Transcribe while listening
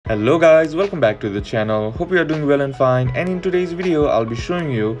Hello guys, welcome back to the channel. Hope you are doing well and fine, and in today's video I'll be showing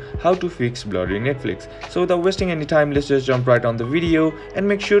you how to fix blurry Netflix. So without wasting any time, let's just jump right on the video, and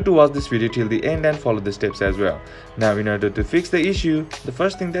make sure to watch this video till the end and follow the steps as well. Now in order to fix the issue, the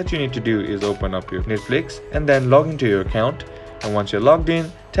first thing that you need to do is open up your Netflix and then log into your account. And once you're logged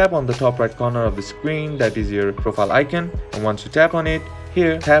in, tap on the top right corner of the screen, that is your profile icon, and once you tap on it,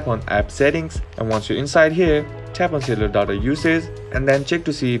 here tap on app settings, and once you're inside here, tap on cellular data usage and then check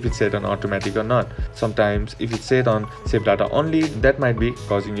to see if it's set on automatic or not. Sometimes if it's set on save data only, that might be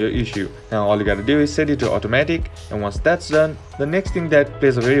causing your issue. Now all you gotta do is set it to automatic, and once that's done, the next thing that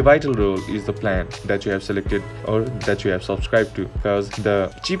plays a very vital role is the plan that you have selected or that you have subscribed to, because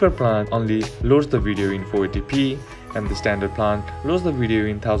the cheaper plan only loads the video in 480p and the standard plan loads the video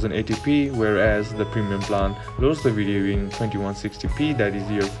in 1080p, whereas the premium plan loads the video in 2160p, that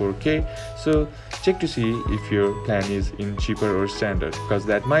is your 4K. So check to see if your plan is in cheaper or standard, because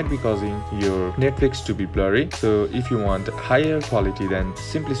that might be causing your Netflix to be blurry. So if you want higher quality, then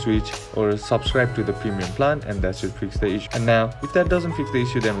simply switch or subscribe to the premium plan, and that should fix the issue. And now if that doesn't fix the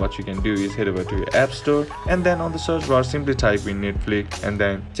issue, then what you can do is head over to your app store, and then on the search bar simply type in Netflix and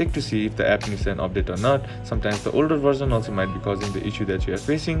then check to see if the app needs an update or not. Sometimes the older version also might be causing the issue that you are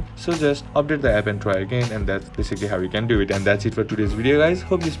facing, so just update the app and try again, and that's basically how you can do it. And that's it for today's video guys.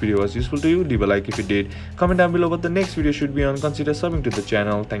 Hope this video was useful to you. Leave a like if it did, comment down below what the next video should be on, consider subbing to the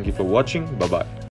channel. Thank you for watching. Bye bye.